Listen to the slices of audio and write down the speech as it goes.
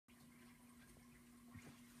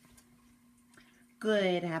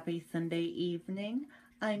Good, happy Sunday evening.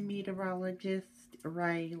 I'm meteorologist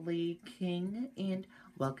Riley King, and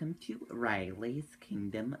welcome to Riley's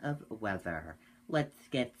Kingdom of Weather. Let's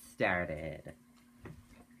get started.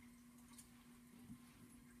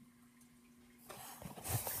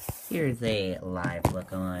 Here's a live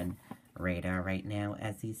look on radar right now.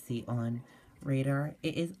 As you see on radar,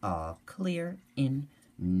 it is all clear in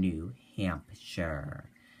New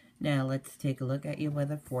Hampshire. Now let's take a look at your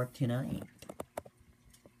weather for tonight.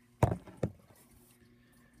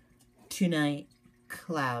 Tonight,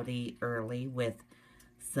 cloudy early with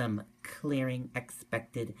some clearing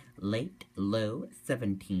expected late, low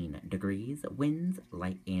 17 degrees, winds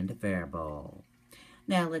light and variable.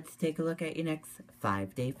 Now let's take a look at your next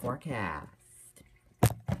 5-day forecast.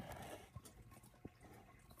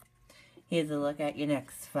 Here's a look at your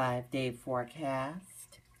next 5-day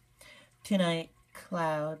forecast. Tonight,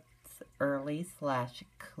 clouds early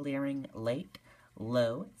 / clearing late,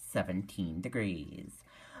 low 17 degrees.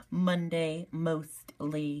 Monday,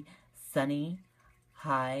 mostly sunny,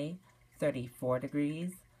 high 34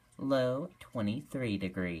 degrees, low 23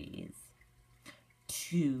 degrees.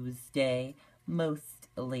 Tuesday,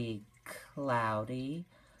 mostly cloudy,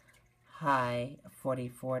 high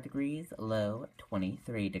 44 degrees, low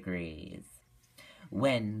 23 degrees.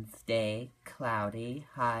 Wednesday, cloudy,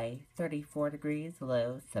 high 34 degrees,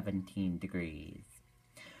 low 17 degrees.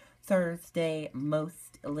 Thursday,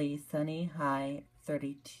 mostly sunny, high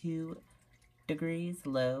 32 degrees,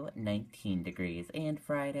 low 19 degrees. And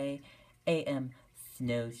Friday, AM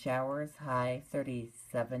snow showers, high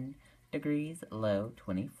 37 degrees, low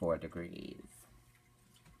 24 degrees.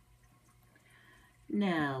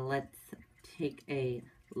 Now let's take a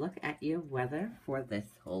look at your weather for this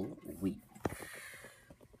whole week.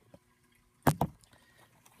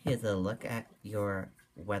 Here's a look at your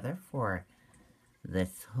weather for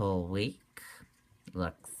this whole week.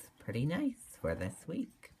 Looks pretty nice for this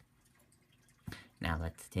week. Now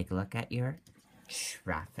let's take a look at your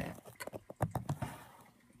traffic.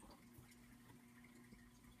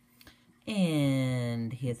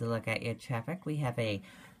 And here's a look at your traffic. We have a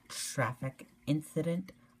traffic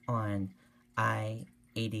incident on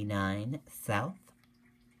I-89 South.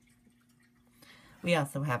 We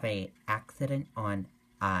also have an accident on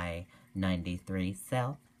I-93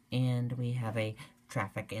 South. And we have a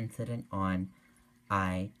traffic incident on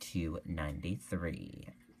I-293.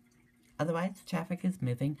 Otherwise, traffic is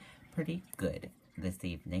moving pretty good this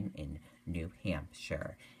evening in New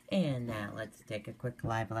Hampshire. And now let's take a quick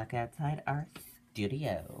live look outside our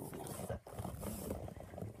studios.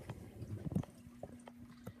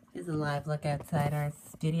 Here's a live look outside our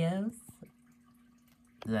studios.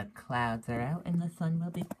 The clouds are out and the sun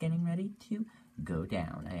will be getting ready to go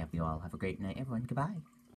down. I hope you all have a great night, everyone. Goodbye.